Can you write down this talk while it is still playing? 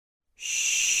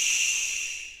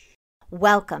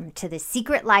Welcome to the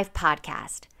Secret Life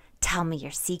Podcast. Tell me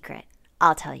your secret.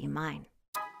 I'll tell you mine.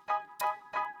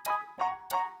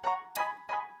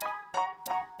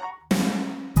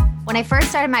 When I first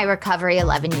started my recovery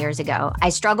 11 years ago, I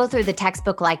struggled through the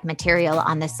textbook-like material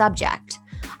on this subject.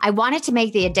 I wanted to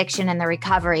make the addiction and the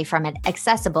recovery from it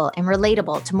accessible and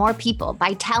relatable to more people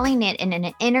by telling it in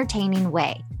an entertaining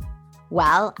way.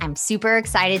 Well, I'm super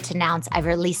excited to announce I've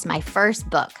released my first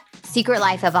book, Secret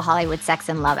Life of a Hollywood Sex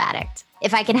and Love Addict.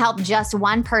 If I can help just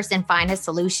one person find a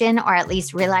solution or at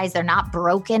least realize they're not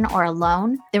broken or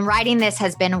alone, then writing this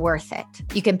has been worth it.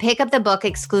 You can pick up the book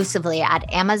exclusively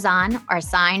at Amazon or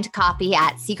signed copy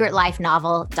at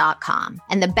secretlifenovel.com.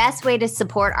 And the best way to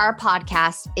support our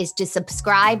podcast is to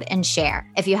subscribe and share.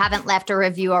 If you haven't left a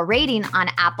review or rating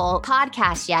on Apple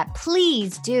Podcasts yet,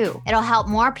 please do. It'll help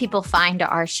more people find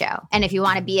our show. And if you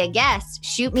want to be a guest,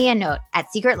 shoot me a note at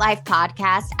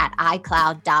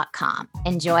secretlifepodcast@icloud.com.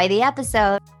 Enjoy the episode.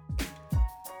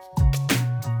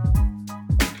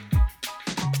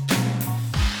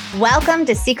 Welcome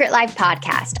to Secret Life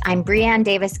Podcast. I'm Breanne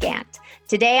Davis-Gant.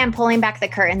 Today, I'm pulling back the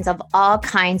curtains of all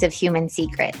kinds of human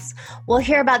secrets. We'll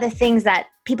hear about the things that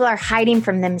people are hiding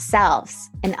from themselves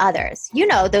and others. You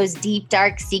know, those deep,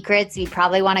 dark secrets we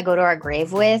probably want to go to our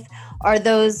grave with, or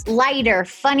those lighter,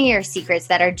 funnier secrets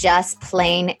that are just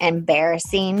plain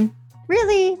embarrassing.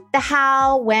 Really, the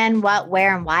how, when, what,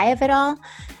 where, and why of it all.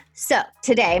 So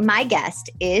today, my guest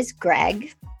is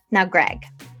Greg. Now, Greg,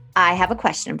 I have a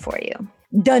question for you.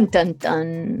 Dun, dun,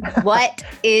 dun. What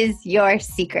is your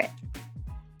secret?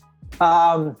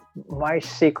 My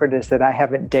secret is that I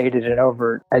haven't dated in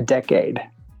over a decade.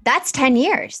 That's 10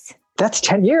 years. That's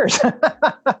 10 years.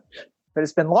 But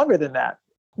it's been longer than that.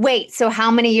 Wait, so how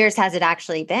many years has it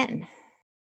actually been?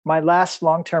 My last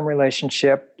long-term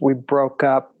relationship, we broke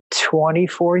up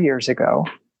 24 years ago.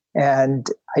 And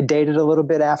I dated a little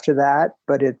bit after that,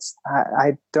 but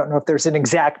I don't know if there's an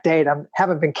exact date. I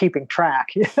haven't been keeping track.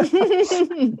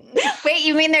 Wait,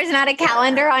 you mean there's not a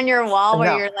calendar on your wall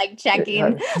where you're like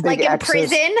checking, like in X's.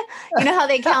 Prison? You know how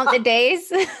they count the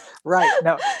days? Right.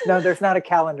 No, there's not a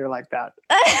calendar like that.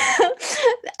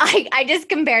 I just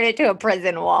compared it to a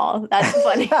prison wall. That's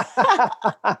funny.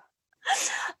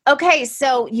 Okay,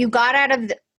 so you got out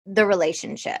of the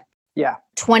relationship. Yeah.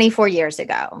 24 years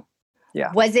ago.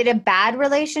 Yeah. Was it a bad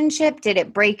relationship? Did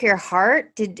it break your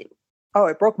heart? Oh,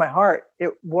 it broke my heart.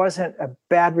 It wasn't a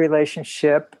bad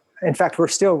relationship. In fact, we're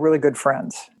still really good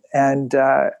friends. And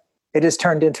it has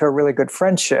turned into a really good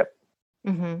friendship.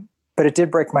 Mm-hmm. But it did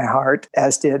break my heart,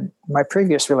 as did my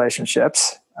previous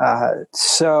relationships.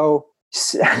 So,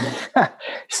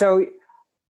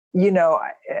 you know,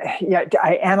 I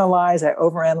analyze, I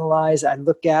overanalyze, I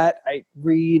look at, I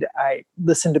read, I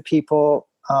listen to people.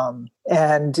 And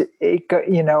a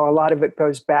lot of it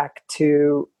goes back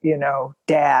to,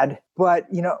 dad. But,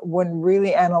 when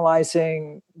really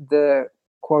analyzing the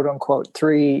quote unquote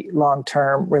 3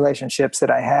 long-term relationships that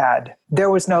I had, there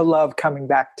was no love coming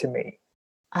back to me.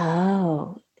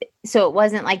 Oh, so it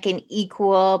wasn't like an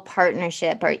equal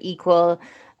partnership or equal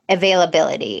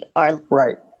availability or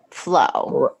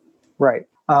flow. Right.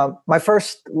 My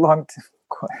first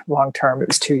long-term, it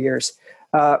was 2 years.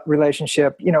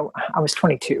 Relationship, I was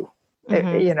 22,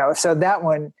 Mm-hmm. So that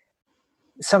one,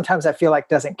 sometimes I feel like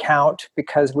doesn't count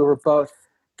because we were both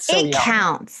so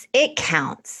young. It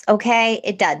counts. Okay.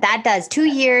 It does. That does. 2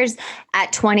 years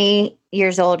at 20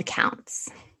 years old counts.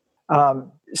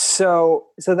 So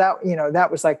that,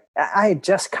 that was like, I had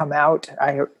just come out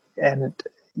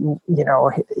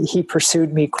he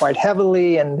pursued me quite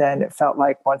heavily. And then it felt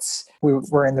like once we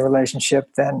were in the relationship,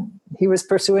 then he was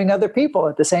pursuing other people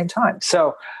at the same time.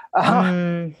 So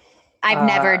I've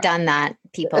never done that,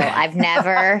 people. I've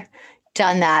never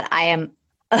done that. I am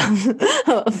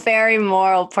a very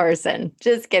moral person.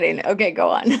 Just kidding. Okay, go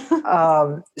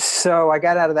on. So I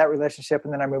got out of that relationship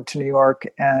and then I moved to New York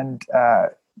and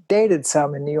dated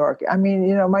some in New York. I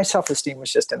mean, my self-esteem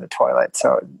was just in the toilet.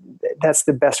 So that's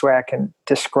the best way I can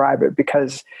describe it,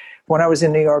 because when I was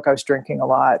in New York, I was drinking a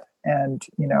lot and,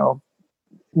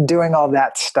 doing all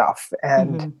that stuff.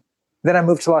 And then I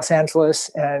moved to Los Angeles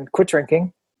and quit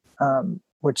drinking,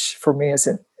 which for me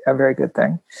isn't a very good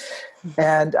thing.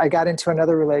 And I got into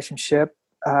another relationship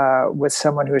with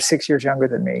someone who was 6 years younger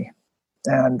than me.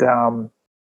 And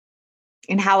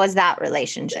how was that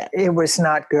relationship? It was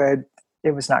not good.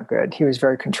 It was not good. He was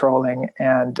very controlling.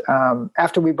 And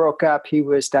after we broke up, he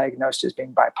was diagnosed as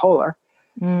being bipolar.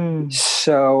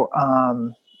 So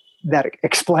that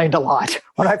explained a lot.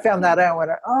 When I found that out, I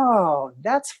went, oh,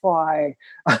 that's why.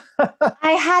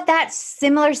 I had that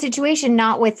similar situation,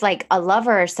 not with like a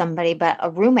lover or somebody, but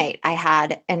a roommate I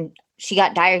had. And she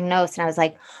got diagnosed and I was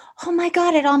like, Oh my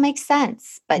God, it all makes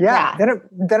sense. But yeah.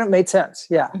 Then it made sense.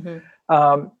 Yeah.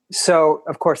 Mm-hmm. So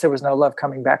of course there was no love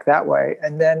coming back that way.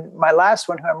 And then my last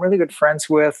one, who I'm really good friends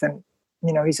with, and,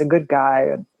 he's a good guy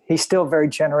and he's still very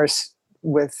generous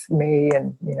with me.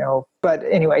 And, but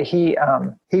anyway,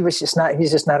 he's just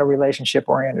not a relationship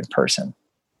oriented person.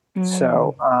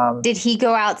 So, did he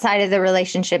go outside of the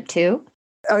relationship too?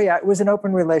 Oh yeah, it was an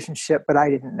open relationship, but I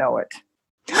didn't know it.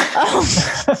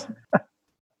 Oh.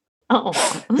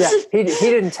 Oh. Yeah, he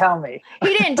didn't tell me.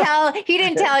 He didn't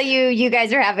tell you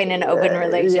guys are having an open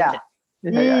relationship.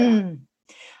 Yeah.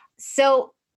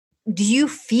 So do you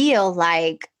feel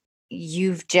like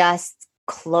you've just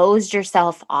closed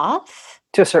yourself off?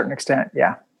 To a certain extent,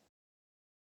 yeah.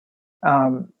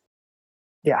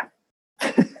 Yeah.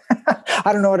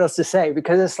 I don't know what else to say,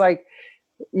 because it's like,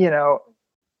 that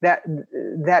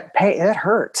pain, that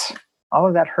hurts. All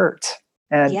of that hurts.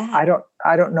 And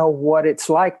I don't know what it's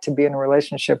like to be in a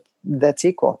relationship that's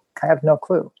equal. I have no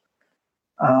clue.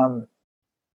 And,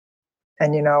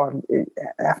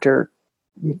 after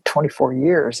 24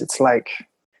 years, it's like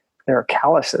there are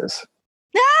calluses,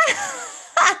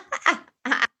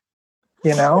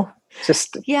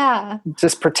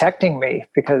 just protecting me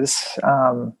because,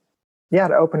 to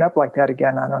open up like that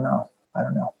again, I don't know.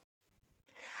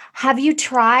 Have you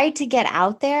tried to get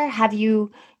out there? Have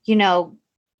you,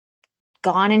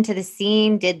 gone into the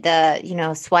scene, did the,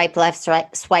 swipe left,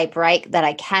 swipe right that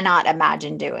I cannot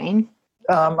imagine doing?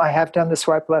 I have done the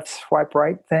swipe left, swipe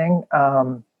right thing.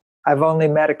 I've only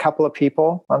met a couple of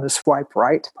people on the swipe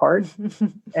right part,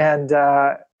 and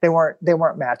they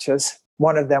weren't matches.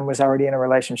 One of them was already in a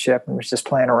relationship and was just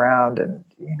playing around, and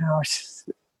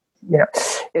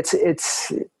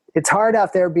it's hard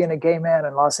out there being a gay man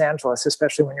in Los Angeles,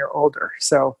 especially when you're older.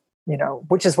 So,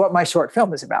 which is what my short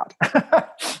film is about.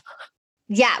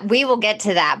 Yeah, we will get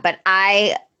to that. But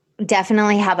I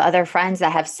definitely have other friends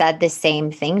that have said the same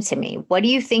thing to me. What do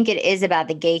you think it is about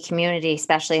the gay community,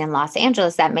 especially in Los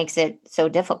Angeles, that makes it so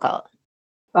difficult?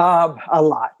 A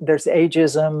lot. There's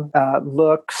ageism,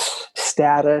 looks,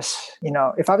 status.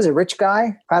 If I was a rich guy,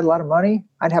 if I had a lot of money,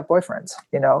 I'd have boyfriends.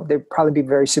 They'd probably be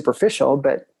very superficial,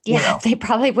 but they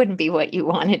probably wouldn't be what you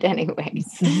wanted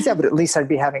anyways. Yeah, but at least I'd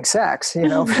be having sex, I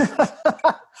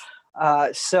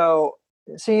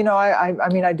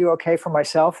do okay for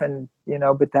myself, and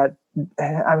but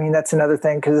that's another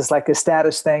thing, because it's like a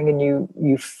status thing, and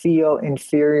you feel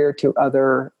inferior to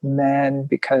other men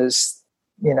because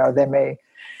they may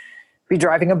be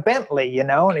driving a Bentley,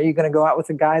 and are you going to go out with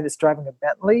a guy that's driving a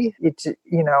Bentley? It's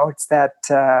that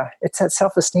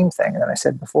self-esteem thing that I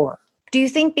said before. Do you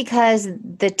think because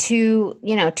the two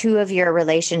of your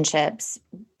relationships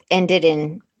ended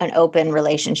in an open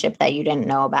relationship that you didn't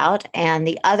know about, and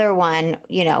the other one,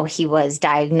 he was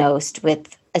diagnosed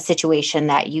with a situation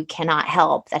that you cannot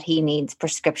help, that he needs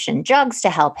prescription drugs to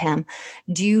help him.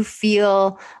 Do you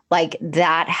feel like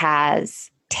that has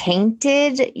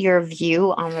tainted your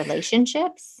view on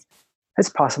relationships? It's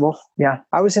possible. Yeah.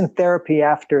 I was in therapy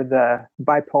after the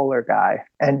bipolar guy,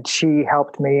 and she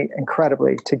helped me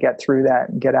incredibly to get through that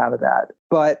and get out of that.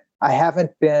 But I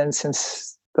haven't been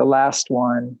since the last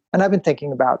one. And I've been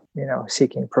thinking about,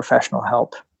 seeking professional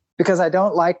help, because I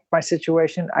don't like my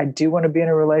situation. I do want to be in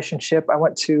a relationship. I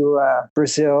went to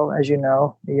Brazil, as you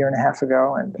know, a year and a half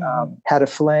ago, and had a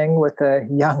fling with a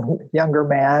younger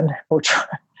man,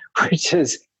 which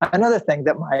is another thing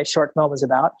that my short film is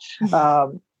about.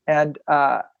 And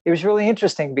it was really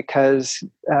interesting because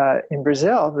in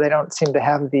Brazil, they don't seem to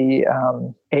have the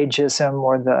ageism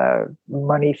or the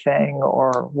money thing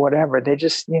or whatever. They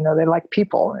just, they like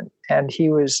people. And he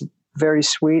was very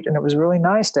sweet. And it was really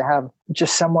nice to have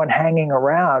just someone hanging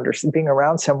around or being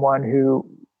around someone who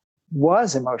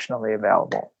was emotionally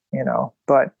available,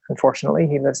 But unfortunately,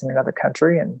 he lives in another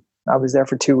country, and I was there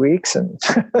for 2 weeks, and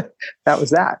that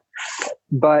was that.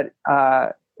 But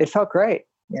it felt great,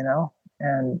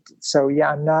 And so,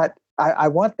 I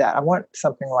want that. I want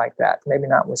something like that. Maybe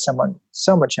not with someone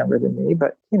so much younger than me,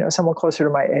 but, someone closer to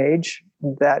my age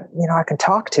that, I can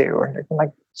talk to, or I can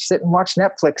like sit and watch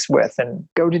Netflix with, and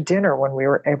go to dinner when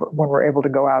we're able to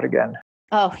go out again.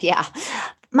 Oh, yeah.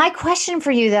 My question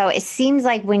for you, though, it seems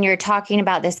like when you're talking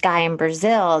about this guy in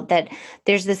Brazil, that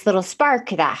there's this little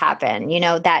spark that happened,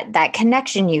 that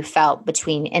connection you felt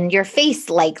between, and your face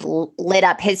lit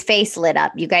up, his face lit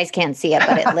up. You guys can't see it,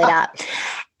 but it lit up.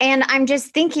 And I'm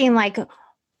just thinking, like,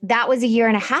 that was a year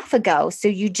and a half ago. So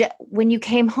when you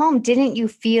came home, didn't you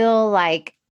feel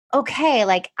like, okay,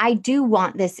 like I do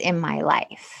want this in my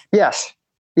life? Yes,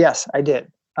 I did.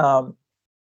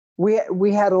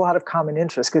 We had a lot of common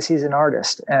interests because he's an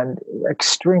artist and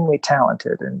extremely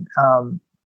talented,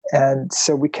 and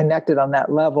so we connected on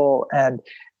that level. And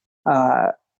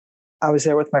I was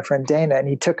there with my friend Dana, and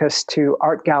he took us to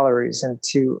art galleries and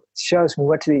to shows. We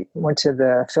went to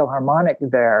the Philharmonic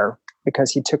there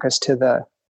because he took us to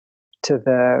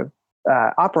the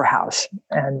opera house.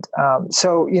 And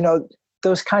so,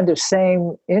 those kind of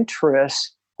same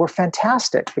interests were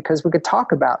fantastic because we could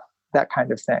talk about that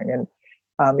kind of thing. And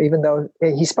even though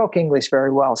he spoke English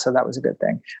very well, so that was a good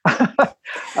thing.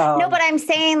 No, but I'm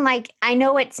saying, like, I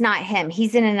know it's not him.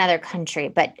 He's in another country,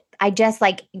 but I just,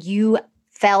 like, you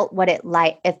felt what it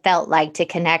felt like to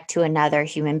connect to another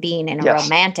human being in a Yes.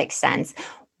 romantic sense.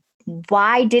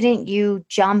 Why didn't you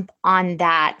jump on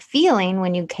that feeling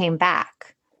when you came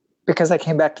back? Because I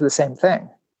came back to the same thing.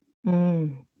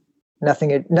 Mm.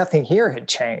 Nothing here had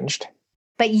changed.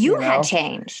 But you had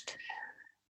changed.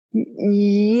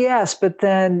 Yes, but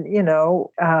then,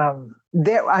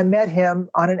 I met him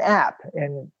on an app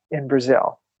in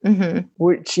Brazil, Mm-hmm.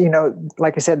 which,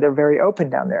 like I said, they're very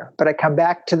open down there. But I come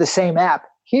back to the same app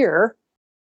here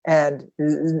and,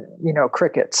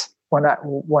 crickets when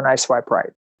I swipe right.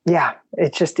 Yeah,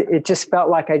 it just felt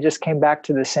like I just came back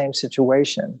to the same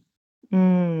situation.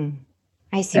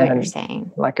 I see what you're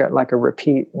saying. Like a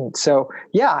repeat. And so,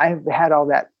 yeah, I've had all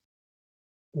that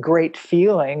great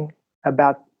feeling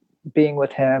about being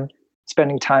with him,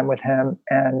 spending time with him.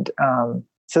 And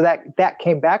so that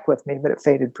came back with me, but it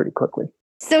faded pretty quickly.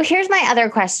 So here's my other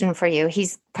question for you.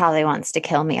 He's probably wants to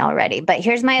kill me already, but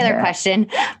here's my other question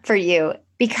for you,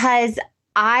 because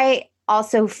I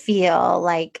also feel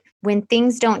like when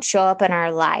things don't show up in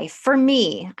our life, for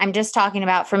me, I'm just talking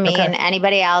about for me and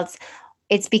anybody else,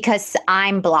 it's because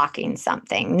I'm blocking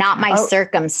something, not my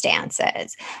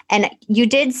circumstances. And you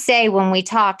did say when we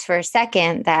talked for a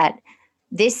second that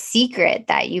this secret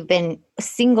that you've been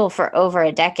single for over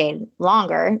a decade,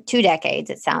 longer, 2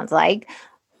 decades, it sounds like,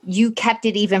 you kept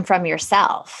it even from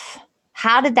yourself.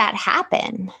 How did that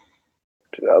happen?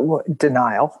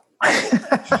 Denial.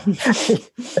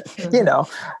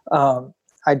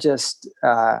 I just,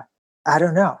 I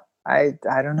don't know. I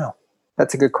don't know.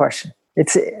 That's a good question.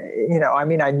 It's,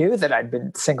 I knew that I'd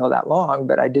been single that long,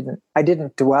 but I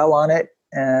didn't dwell on it,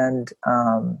 and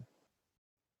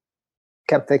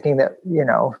kept thinking that,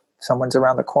 someone's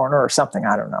around the corner or something.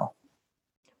 I don't know.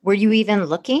 Were you even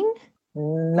looking?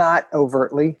 Not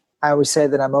overtly. I always say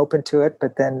that I'm open to it,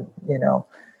 but then,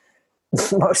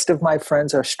 most of my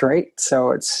friends are straight.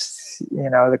 So it's,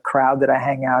 the crowd that I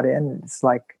hang out in, it's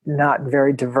like not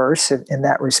very diverse in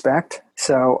that respect.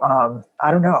 So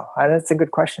I don't know. That's a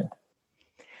good question.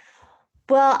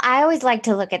 Well, I always like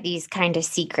to look at these kind of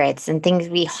secrets and things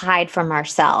we hide from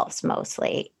ourselves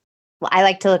mostly. I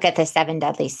like to look at the 7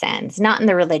 deadly sins, not in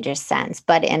the religious sense,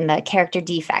 but in the character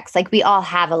defects. Like we all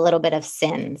have a little bit of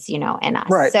sins, in us.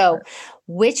 Right. So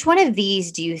which one of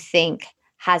these do you think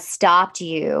has stopped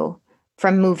you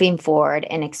from moving forward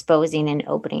and exposing and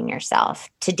opening yourself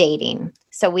to dating?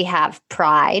 So we have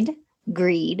pride,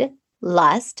 greed,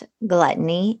 lust,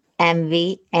 gluttony,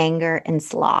 envy, anger, and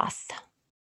sloth.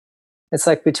 It's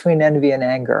like between envy and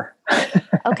anger.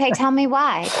 Okay, tell me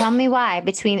why.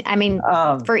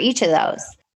 For each of those.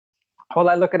 Well,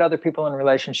 I look at other people in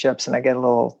relationships and I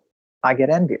get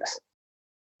envious.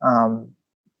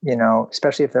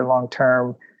 Especially if they're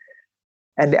long-term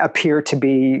and appear to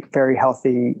be very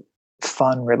healthy,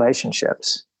 fun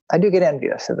relationships. I do get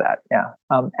envious of that. Yeah.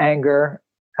 Anger.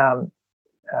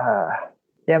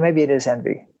 Maybe it is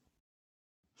envy.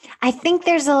 I think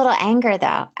there's a little anger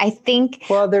though.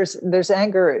 There's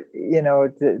anger,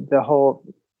 the whole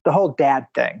dad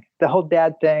thing. The whole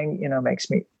dad thing,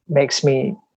 makes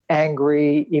me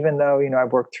angry, even though,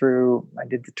 I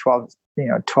did the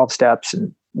 12 steps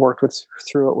and worked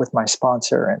through it with my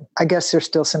sponsor. And I guess there's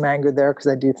still some anger there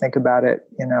because I do think about it.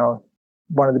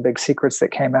 One of the big secrets that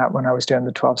came out when I was doing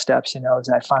the 12 steps, is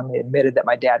I finally admitted that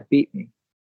my dad beat me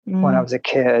when I was a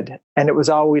kid. And it was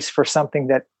always for something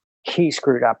that he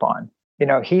screwed up on.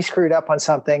 He screwed up on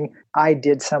something, I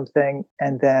did something,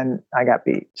 and then I got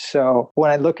beat. So when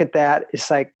I look at that,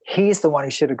 it's like, he's the one who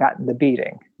should have gotten the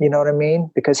beating. You know what I mean?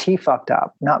 Because he fucked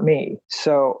up, not me.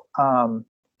 So,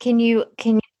 can you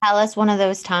tell us one of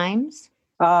those times?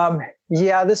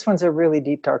 This one's a really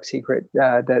deep, dark secret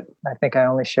that I think I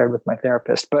only shared with my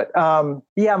therapist. But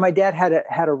my dad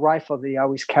had a rifle that he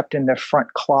always kept in the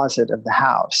front closet of the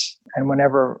house. And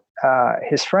whenever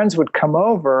his friends would come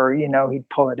over, he'd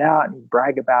pull it out and he'd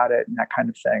brag about it and that kind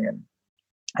of thing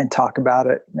and talk about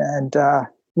it. And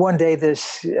one day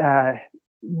this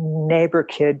neighbor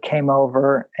kid came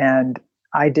over and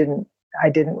I didn't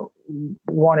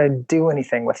want to do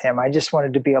anything with him. I just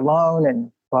wanted to be alone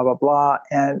and blah, blah, blah.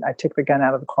 And I took the gun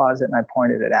out of the closet and I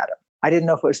pointed it at him. I didn't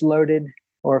know if it was loaded.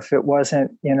 or if it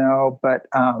wasn't, but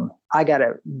I got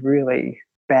a really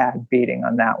bad beating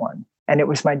on that one. And it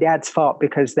was my dad's fault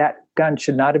because that gun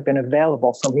should not have been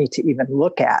available for me to even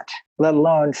look at, let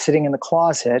alone sitting in the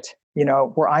closet,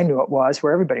 where I knew it was,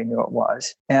 where everybody knew it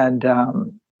was. And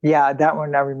that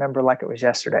one I remember like it was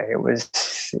yesterday. It was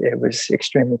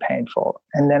extremely painful.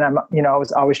 And then I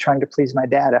was always trying to please my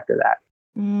dad after that.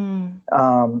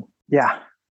 Yeah.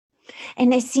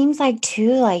 And it seems like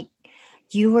too, like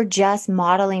you were just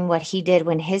modeling what he did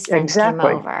when his friends came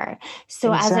over.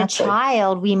 So as a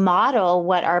child, we model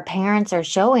what our parents are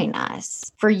showing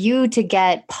us. For you to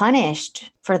get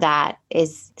punished for that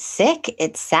is sick.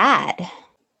 It's sad.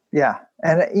 Yeah.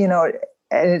 And,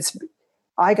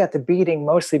 I got the beating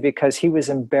mostly because he was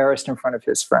embarrassed in front of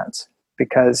his friends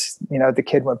because, the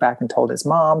kid went back and told his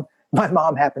mom. My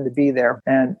mom happened to be there.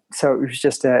 And so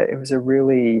it was a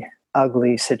really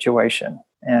ugly situation.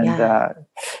 And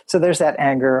so there's that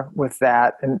anger with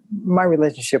that. And my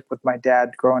relationship with my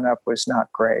dad growing up was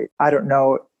not great. I don't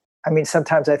know. I mean,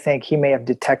 sometimes I think he may have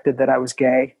detected that I was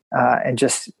gay and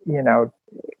just,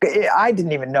 I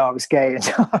didn't even know I was gay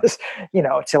until I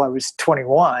was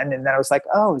 21. And then I was like,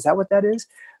 oh, is that what that is?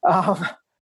 How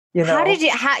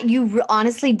you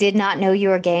honestly did not know you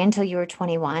were gay until you were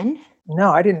 21?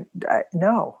 No, I didn't.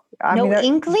 No.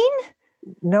 Inkling?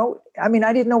 No, I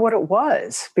didn't know what it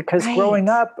was because growing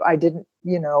up, I didn't,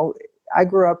 I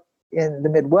grew up in the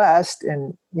Midwest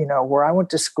and, where I went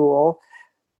to school,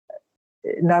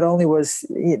 not only was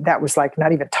that was like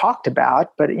not even talked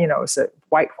about, but, it was a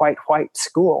white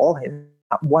school and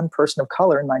not one person of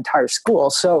color in my entire school.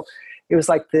 So it was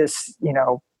like this,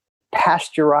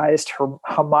 pasteurized,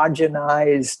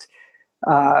 homogenized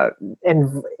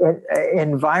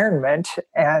environment.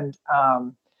 And,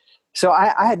 so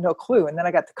I had no clue. And then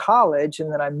I got to college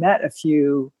and then I met a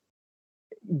few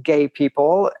gay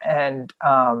people and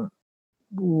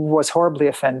was horribly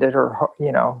offended or,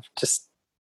 just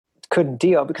couldn't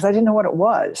deal because I didn't know what it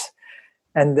was.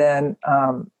 And then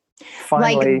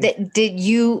finally...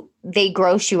 they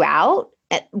gross you out?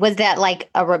 Was that like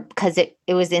because it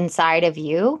was inside of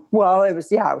you? Well, it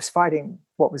was, I was fighting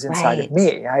what was inside of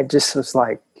me. I just was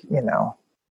like,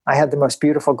 I had the most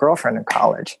beautiful girlfriend in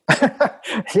college,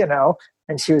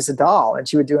 and she was a doll and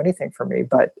she would do anything for me.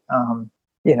 But,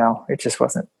 it just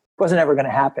wasn't ever going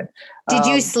to happen. Did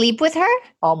you sleep with her?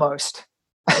 Almost.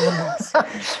 It was.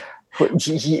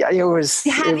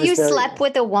 Have you slept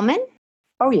with a woman?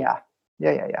 Oh, yeah.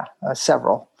 Yeah.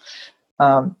 Several.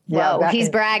 Whoa, he's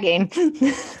bragging.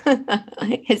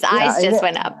 His eyes just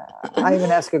went up. I even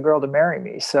asked a girl to marry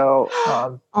me. So,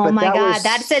 oh my God,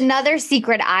 that's another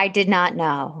secret I did not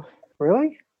know.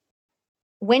 Really?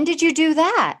 When did you do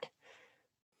that?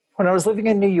 When I was living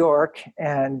in New York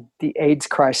and the AIDS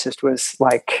crisis was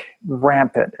like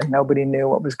rampant and nobody knew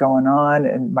what was going on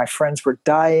and my friends were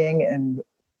dying and,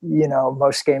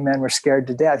 most gay men were scared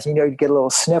to death. You get a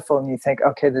little sniffle and you think,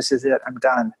 okay, this is it. I'm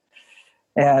done.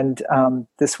 And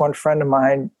this one friend of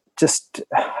mine,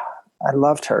 I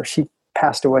loved her. She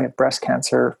passed away of breast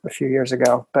cancer a few years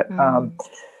ago. But, I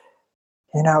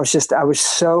was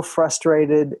so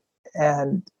frustrated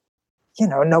and,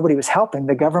 nobody was helping.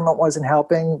 The government wasn't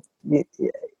helping.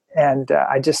 And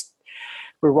we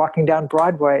were walking down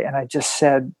Broadway and I just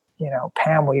said,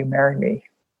 Pam, will you marry me?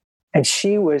 And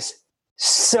she was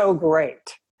so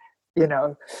great.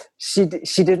 She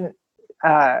didn't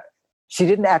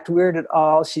act weird at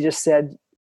all. She just said,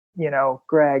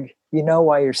 Greg,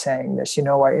 why you're saying this,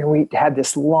 why. And we had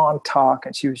this long talk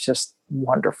and she was just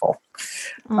wonderful.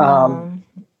 So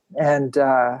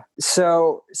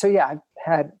yeah,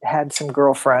 I've had some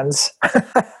girlfriends.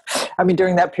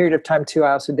 During that period of time too,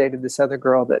 I also dated this other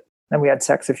girl and we had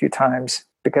sex a few times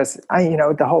because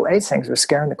the whole AIDS thing was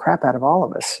scaring the crap out of all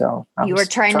of us. So you were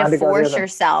trying to force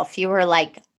yourself. You were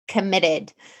like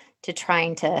committed to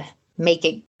trying to make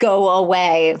it go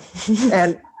away.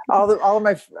 And all of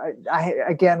my, I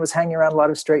again was hanging around a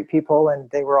lot of straight people and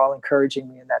they were all encouraging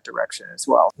me in that direction as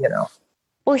well,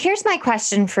 Well, here's my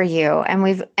question for you.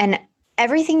 And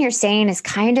everything you're saying is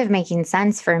kind of making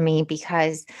sense for me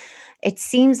because it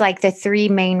seems like the three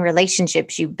main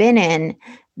relationships you've been in,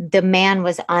 the man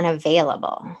was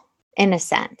unavailable in a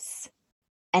sense.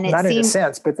 And it not seemed, in a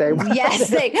sense, but they were.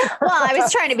 Yes. I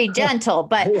was trying to be gentle,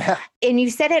 but, and you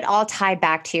said it all tied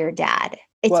back to your dad.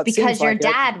 It's because your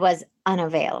dad was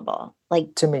unavailable.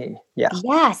 Like to me. Yeah.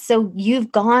 Yeah. So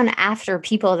you've gone after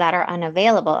people that are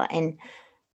unavailable and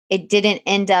it didn't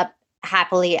end up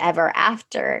happily ever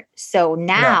after. So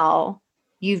now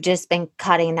you've just been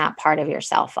cutting that part of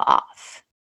yourself off.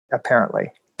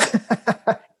 Apparently.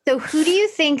 So who do you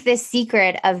think the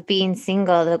secret of being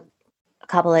single a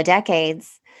couple of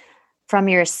decades from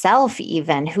yourself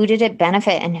even? Who did it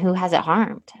benefit and who has it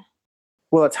harmed?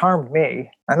 Well, it's harmed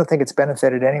me. I don't think it's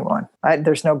benefited anyone.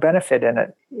 There's no benefit in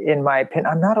it, in my opinion.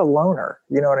 I'm not a loner.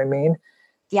 You know what I mean?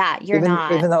 Yeah, you're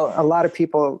not. Even though a lot of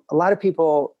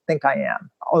people think I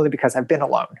am, only because I've been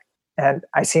alone, and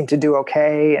I seem to do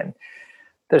okay. And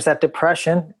there's that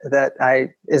depression that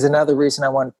is another reason I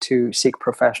want to seek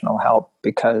professional help,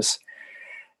 because,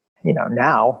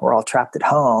 now we're all trapped at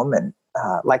home. And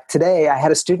like today, I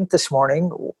had a student this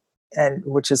morning, and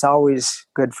which is always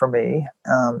good for me.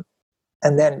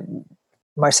 And then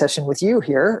my session with you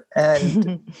here,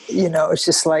 and it's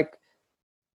just like,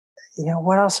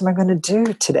 what else am I going to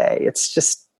do today? It's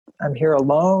just, I'm here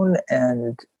alone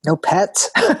and no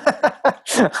pets.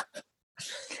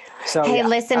 So, hey,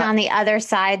 listen, on the other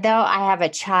side though, I have a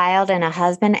child and a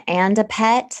husband and a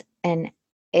pet, and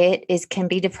can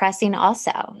be depressing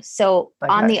also. So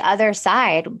on the other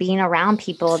side, being around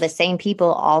people, the same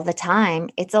people all the time,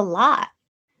 it's a lot.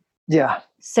 Yeah.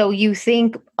 So you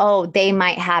think, oh, they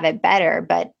might have it better,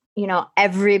 but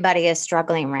everybody is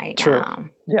struggling right now.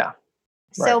 Yeah.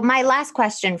 So my last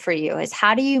question for you is,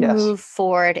 how do you move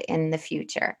forward in the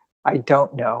future? I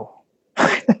don't know.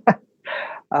 There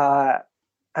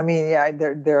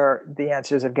are the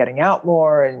answers of getting out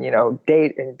more and,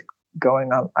 date and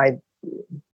going on. I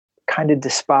kind of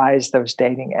despise those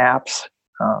dating apps.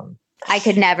 I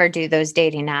could never do those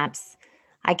dating apps.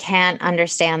 I can't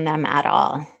understand them at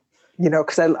all.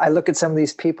 Because I look at some of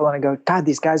these people and I go, God,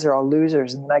 these guys are all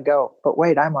losers. And then I go, but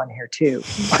wait, I'm on here too.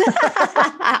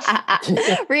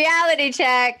 Reality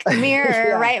check,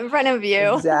 mirror right in front of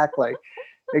you.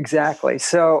 Exactly.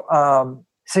 So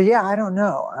I don't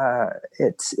know.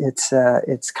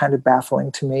 It's kind of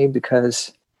baffling to me,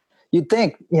 because you'd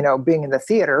think, being in the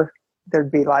theater,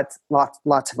 there'd be lots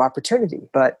of opportunity,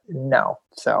 but no.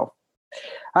 So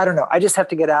I don't know. I just have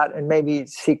to get out, and maybe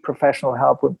seek professional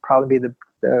help would probably be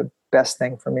the best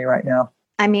thing for me right now.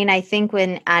 I mean, I think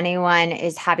when anyone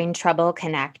is having trouble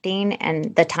connecting,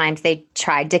 and the times they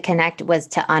tried to connect was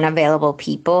to unavailable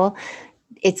people,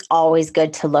 it's always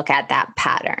good to look at that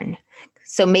pattern.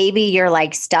 So maybe you're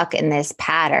like stuck in this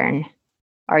pattern,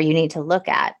 or you need to look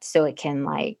at so it can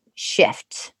like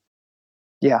shift.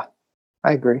 Yeah,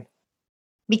 I agree.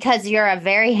 Because you're a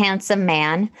very handsome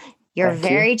man. You're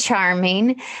very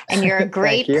charming, and you're a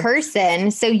great person.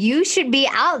 So you should be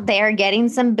out there getting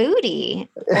some booty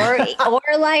or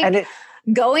like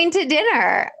going to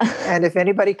dinner. And if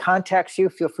anybody contacts you,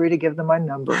 feel free to give them my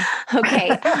number.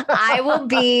 Okay. I will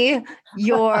be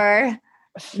your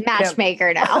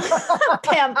matchmaker now.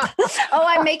 Pimp. Oh,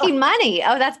 I'm making money.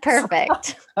 Oh, that's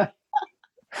perfect.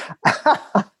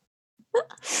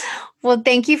 Well,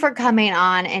 thank you for coming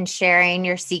on and sharing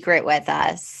your secret with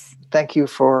us. Thank you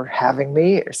for having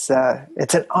me. It's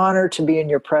an honor to be in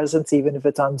your presence, even if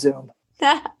it's on Zoom.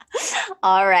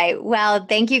 All right. Well,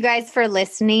 thank you guys for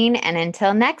listening. And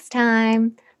until next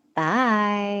time,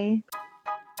 bye.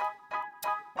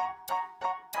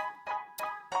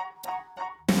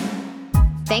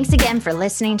 Thanks again for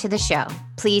listening to the show.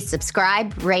 Please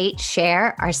subscribe, rate,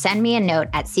 share, or send me a note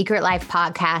at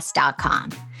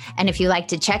secretlifepodcast.com. And if you like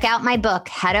to check out my book,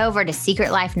 head over to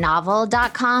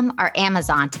secretlifenovel.com or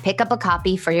Amazon to pick up a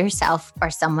copy for yourself or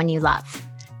someone you love.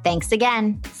 Thanks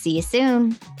again. See you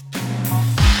soon.